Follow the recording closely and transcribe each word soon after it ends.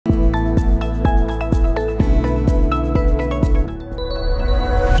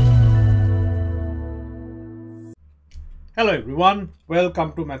Hello everyone,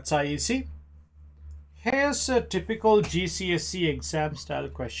 welcome to MathSci. Here's a typical GCSE exam style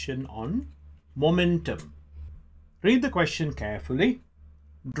question on momentum. Read the question carefully,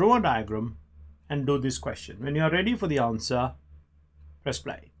 draw a diagram and do this question. When you are ready for the answer, press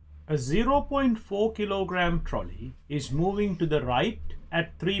play. A 0.4 kilogram trolley is moving to the right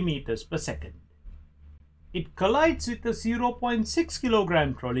at 3 meters per second. It collides with a 0.6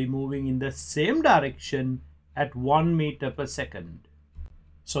 kilogram trolley moving in the same direction at 1 meter per second.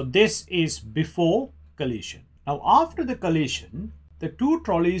 So this is before collision. Now after the collision, the two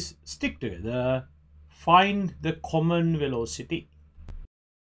trolleys stick together. Find the common velocity.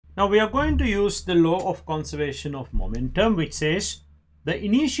 Now we are going to use the law of conservation of momentum, which says the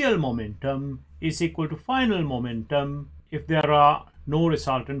initial momentum is equal to final momentum if there are no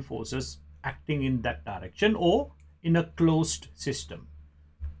resultant forces acting in that direction or in a closed system.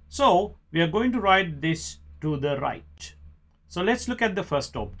 So we are going to write this to the right. So let's look at the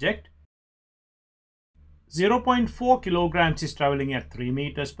first object. 0.4 kilograms is traveling at 3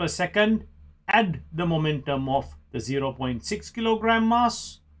 meters per second. Add the momentum of the 0.6 kilogram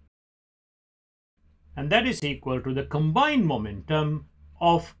mass, and that is equal to the combined momentum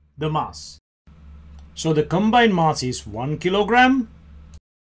of the mass. So the combined mass is 1 kilogram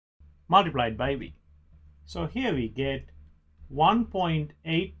multiplied by V. So here we get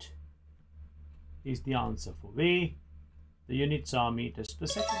 1.8 is the answer for V. The units are meters per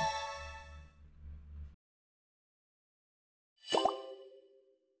second.